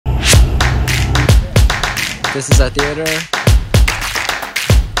This is our theater.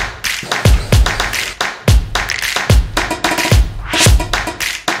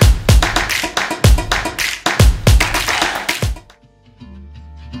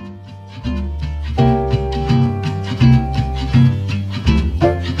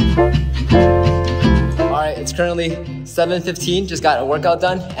 Alright, it's currently 7:15, just got a workout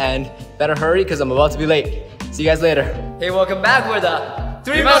done, and better hurry because I'm about to be late. See you guys later. Hey, welcome back. We're the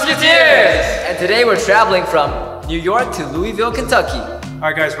Three Musketeers! And today we're traveling from New York to Louisville, Kentucky.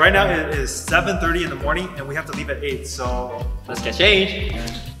 Alright guys, right now it is 7:30 in the morning and we have to leave at 8, so let's get changed.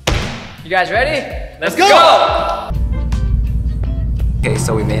 You guys ready? Let's go! Okay,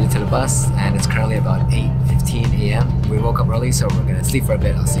 so we made it to the bus and it's currently about 8:15 a.m. We woke up early, so we're gonna sleep for a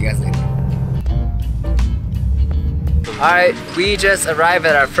bit. I'll see you guys later. Alright, we just arrived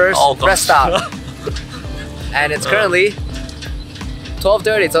at our first rest stop. And it's currently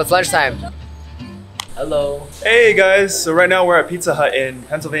 12:30, so it's lunchtime. Hello. Hey guys, so right now we're at Pizza Hut in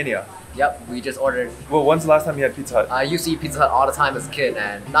Pennsylvania. Yep, we just ordered. Well, when's the last time you had Pizza Hut? I used to eat Pizza Hut all the time as a kid,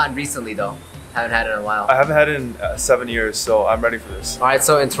 and not recently though. Haven't had it in a while. I haven't had it in 7 years, so I'm ready for this. Alright,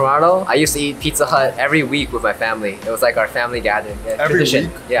 so in Toronto, I used to eat Pizza Hut every week with my family. It was like our family gathering. Yeah, every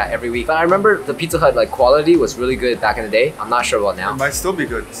tradition. week? Yeah, every week. But I remember the Pizza Hut like quality was really good back in the day. I'm not sure about now. It might still be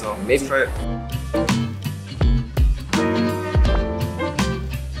good, so maybe. Let's try it.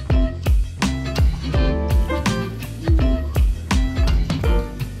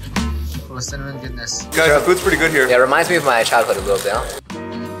 Cinnamon goodness. Guys, the food's pretty good here. Yeah, it reminds me of my childhood a little bit, huh?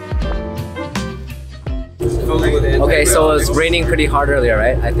 Okay, so it was raining pretty hard earlier,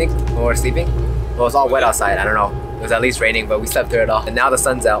 right? I think when we were sleeping. Well, it was all wet outside, I don't know. It was at least raining, but we slept through it all. And now the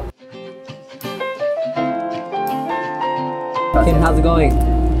sun's out. Kim, how's it going?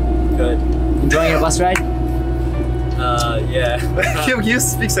 Good. Enjoying your bus ride? Yeah. Kim, you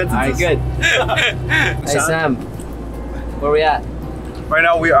speak sentences. Alright, good. Hey Sam, where we at? Right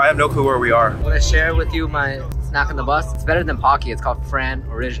now, I have no clue where we are. I want to share with you my snack on the bus. It's better than Pocky. It's called Fran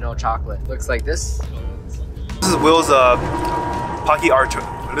Original Chocolate. Looks like this. This is Will's Pocky Arch.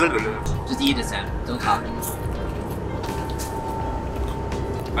 Just eat it, Sam. Don't talk.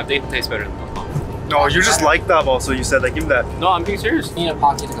 I think it tastes better than Pop. No, you just like that also. You said like, give me that. No, I'm being serious. I need a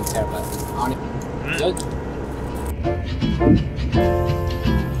Pocky to compare, but I don't even... Good.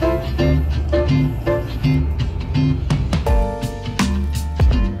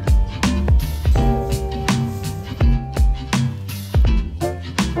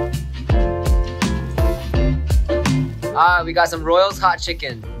 We got some Royals hot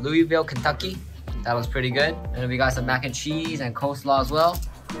chicken, Louisville, Kentucky. That was pretty good. And we got some mac and cheese and coleslaw as well.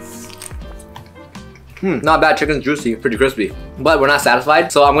 Not bad, chicken's juicy, pretty crispy. But we're not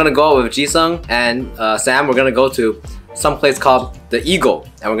satisfied, so I'm gonna go with Jisung and Sam. We're gonna go to some place called The Eagle,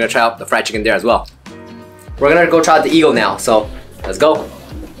 and we're gonna try out the fried chicken there as well. We're gonna go try out The Eagle now, so let's go.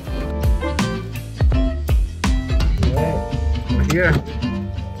 We're here.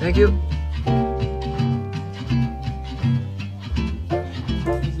 Thank you.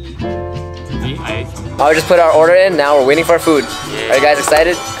 We just put our order in, now we're waiting for our food. Are you guys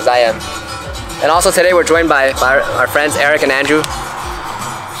excited? Because I am. And also today we're joined by our friends Eric and Andrew.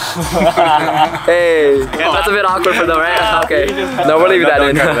 Hey, that's a bit awkward for them, right? Okay, no, we're leaving that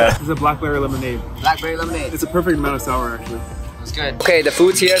in. This is a blackberry lemonade. Blackberry lemonade. It's a perfect amount of sour actually. That's good. Okay, the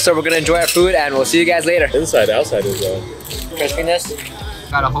food's here, so we're gonna enjoy our food and we'll see you guys later. Inside, outside as well. Crispiness.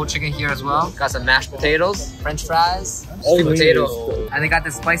 Got a whole chicken here as well. Got some mashed potatoes, french fries, sweet potato. And they got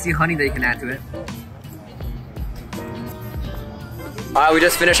this spicy honey that you can add to it. Alright, we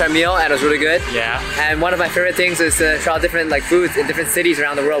just finished our meal and it was really good. Yeah. And one of my favorite things is to try out different like foods in different cities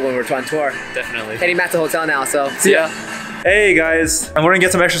around the world when we're on tour. Definitely. Heading back to the hotel now, so see ya. Hey guys, I'm gonna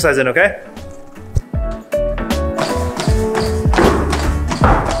get some exercise in, okay?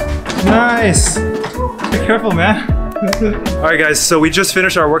 Nice. Be careful, man. All right, guys. So we just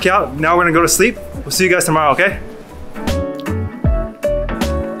finished our workout. Now we're gonna go to sleep. We'll see you guys tomorrow, okay?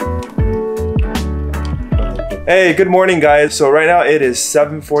 Hey, good morning, guys. So right now it is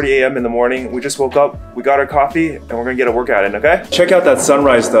 7:40 a.m. in the morning. We just woke up, we got our coffee, and we're gonna get a workout in, okay? Check out that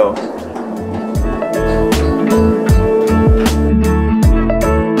sunrise though.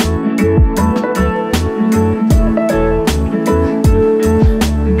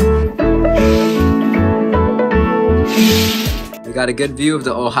 We got a good view of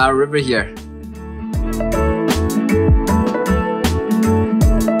the Ohio River here.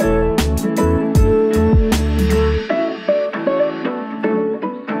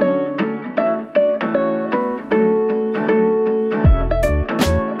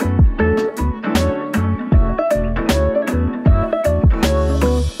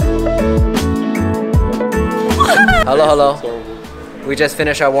 Hello, hello. We just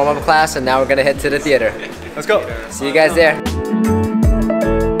finished our warm-up class and now we're gonna head to the theater. Let's go. See you guys there.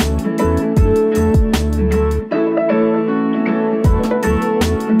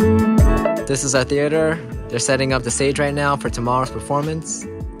 This is our theater. They're setting up the stage right now for tomorrow's performance.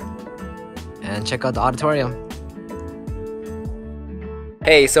 And check out the auditorium.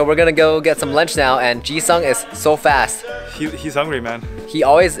 Hey, so we're gonna go get some lunch now, and Ji-sung is so fast. He's hungry, man. He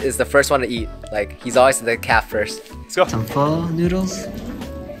always is the first one to eat. Like, he's always the calf first. Let's go. Some pho noodles.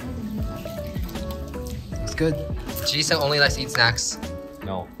 It's good. Ji-sung only likes to eat snacks.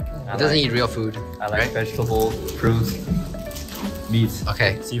 No. He doesn't eat real food. I like right? vegetable, fruits, meat,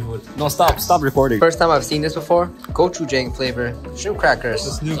 Okay. seafood. No, stop recording. First time I've seen this before. Gochujang flavor. Shrimp crackers.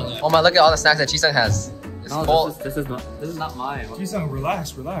 It's new. Oh my, look at all the snacks that Ji-sung has. It's full. This is not mine. Ji-sung,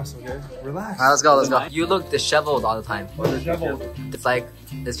 relax, okay? Relax. Alright, let's go. You look disheveled all the time. It's like,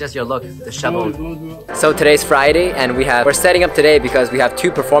 it's just your look, disheveled. So today's Friday and we're setting up today because we have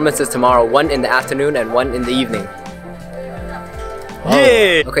 2 performances tomorrow, one in the afternoon and one in the evening.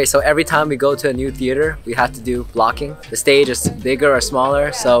 Yeah! Okay, so every time we go to a new theater, we have to do blocking. The stage is bigger or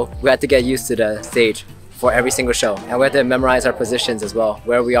smaller, so we have to get used to the stage for every single show. And we have to memorize our positions as well,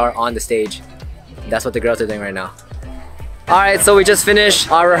 where we are on the stage. That's what the girls are doing right now. Alright, so we just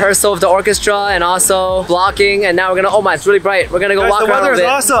finished our rehearsal of the orchestra and also blocking, and now we're gonna, oh my, it's really bright. We're gonna go walk around a bit. The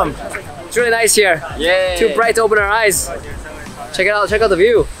weather is awesome! It's really nice here. Yay! Too bright to open our eyes. Check it out, check out the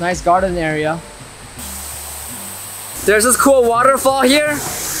view. Nice garden area. There's this cool waterfall here,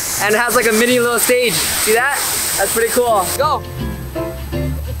 and it has like a mini little stage. See that? That's pretty cool. Go!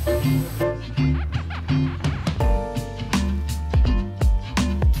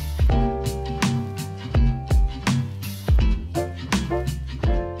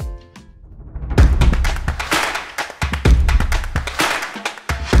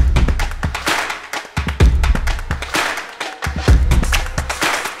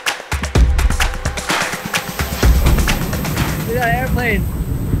 Look at that airplane.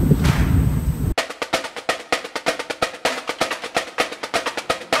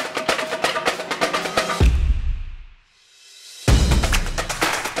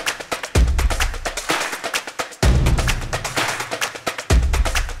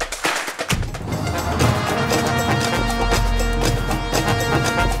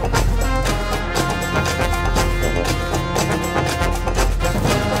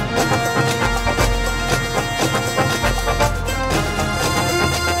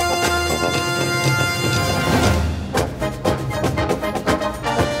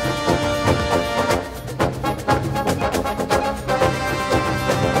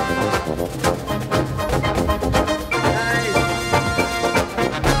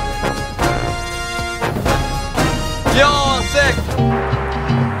 Yo, sick!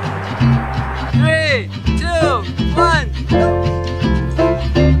 3, 2, 1.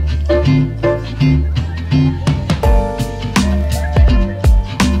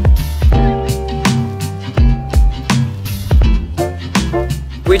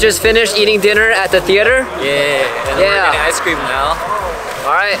 We just finished eating dinner at the theater. Yeah. And we're getting ice cream now.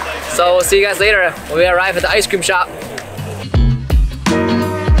 Alright, so we'll see you guys later when we arrive at the ice cream shop.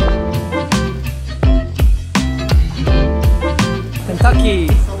 Kentucky.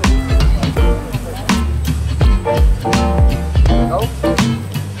 Go.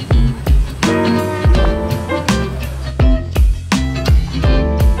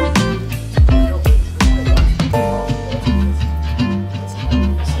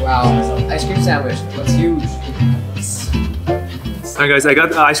 Wow, ice cream sandwich. That's huge. Alright guys, I got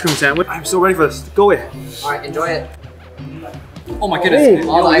the ice cream sandwich. I'm so ready for this. Go away. Alright, enjoy it. Oh my goodness.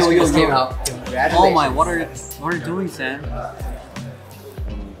 All the ice cream just came out. Oh my, what are you doing, Sam?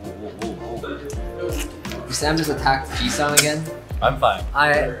 Sam just attacked Ji-sung again. I'm fine.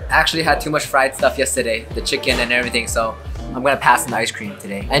 I actually had too much fried stuff yesterday, the chicken and everything, so I'm gonna pass on the ice cream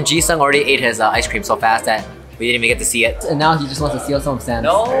today. And Ji-sung already ate his ice cream so fast that we didn't even get to see it. And now he just wants to steal some of Sam's.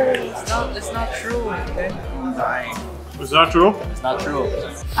 No, it's not true. Okay? Is that true? It's not true.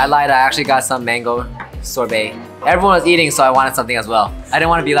 I lied, I actually got some mango sorbet. Everyone was eating, so I wanted something as well. I didn't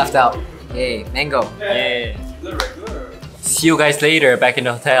want to be left out. Yay, mango. Yeah. See you guys later back in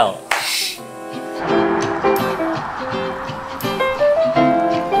the hotel.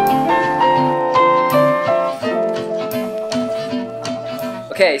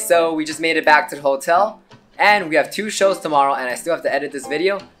 Okay, so we just made it back to the hotel, and we have 2 shows tomorrow, and I still have to edit this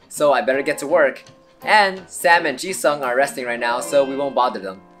video, so I better get to work. And Sam and Ji-sung are resting right now, so we won't bother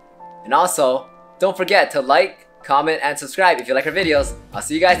them. And also, don't forget to like, comment, and subscribe if you like our videos. I'll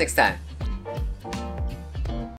see you guys next time.